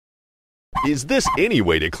Is this any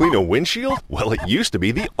way to clean a windshield? Well, it used to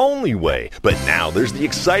be the only way, but now there's the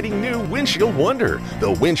exciting new Windshield Wonder.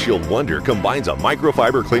 The Windshield Wonder combines a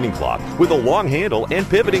microfiber cleaning cloth with a long handle and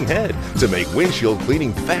pivoting head to make windshield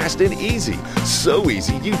cleaning fast and easy. So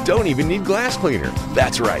easy, you don't even need glass cleaner.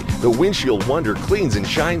 That's right, the Windshield Wonder cleans and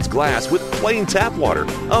shines glass with plain tap water.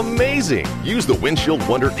 Amazing! Use the Windshield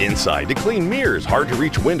Wonder inside to clean mirrors,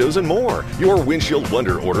 hard-to-reach windows, and more. Your Windshield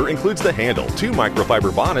Wonder order includes the handle, 2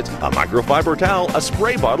 microfiber bonnets, a microfiber towel, a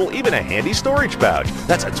spray bottle, even a handy storage pouch.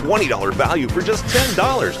 That's a $20 value for just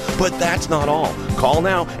 $10. But that's not all. Call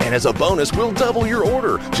now, and as a bonus, we'll double your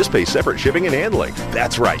order. Just pay separate shipping and handling.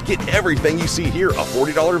 That's right, get everything you see here, a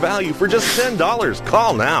 $40 value for just $10.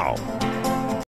 Call now.